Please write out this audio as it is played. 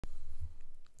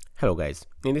Hello guys,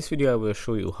 in this video I will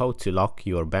show you how to lock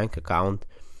your bank account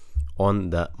on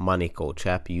the MoneyCoach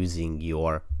app using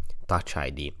your Touch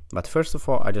ID. But first of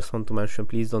all, I just want to mention,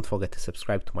 please don't forget to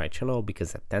subscribe to my channel,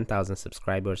 because at 10,000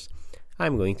 subscribers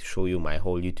I'm going to show you my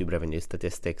whole YouTube revenue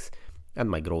statistics and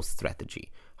my growth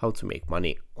strategy, how to make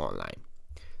money online.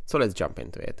 So let's jump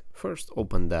into it. First,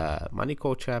 open the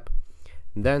MoneyCoach app,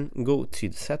 then go to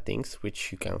the settings,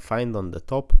 which you can find on the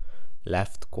top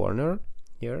left corner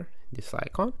here, this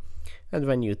icon. And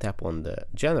when you tap on the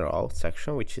general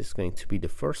section, which is going to be the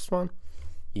first one,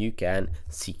 you can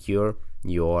secure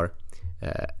your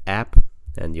app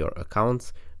and your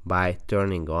accounts by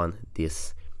turning on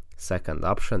this second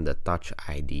option, the Touch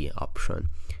ID option.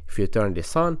 If you turn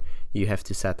this on, you have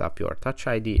to set up your Touch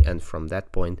ID, and from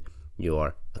that point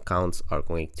your accounts are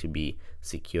going to be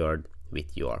secured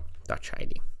with your Touch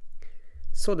ID.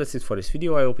 So that's it for this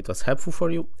video. I hope it was helpful for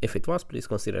you. If it was, please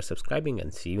consider subscribing,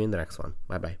 and see you in the next one.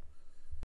 Bye bye.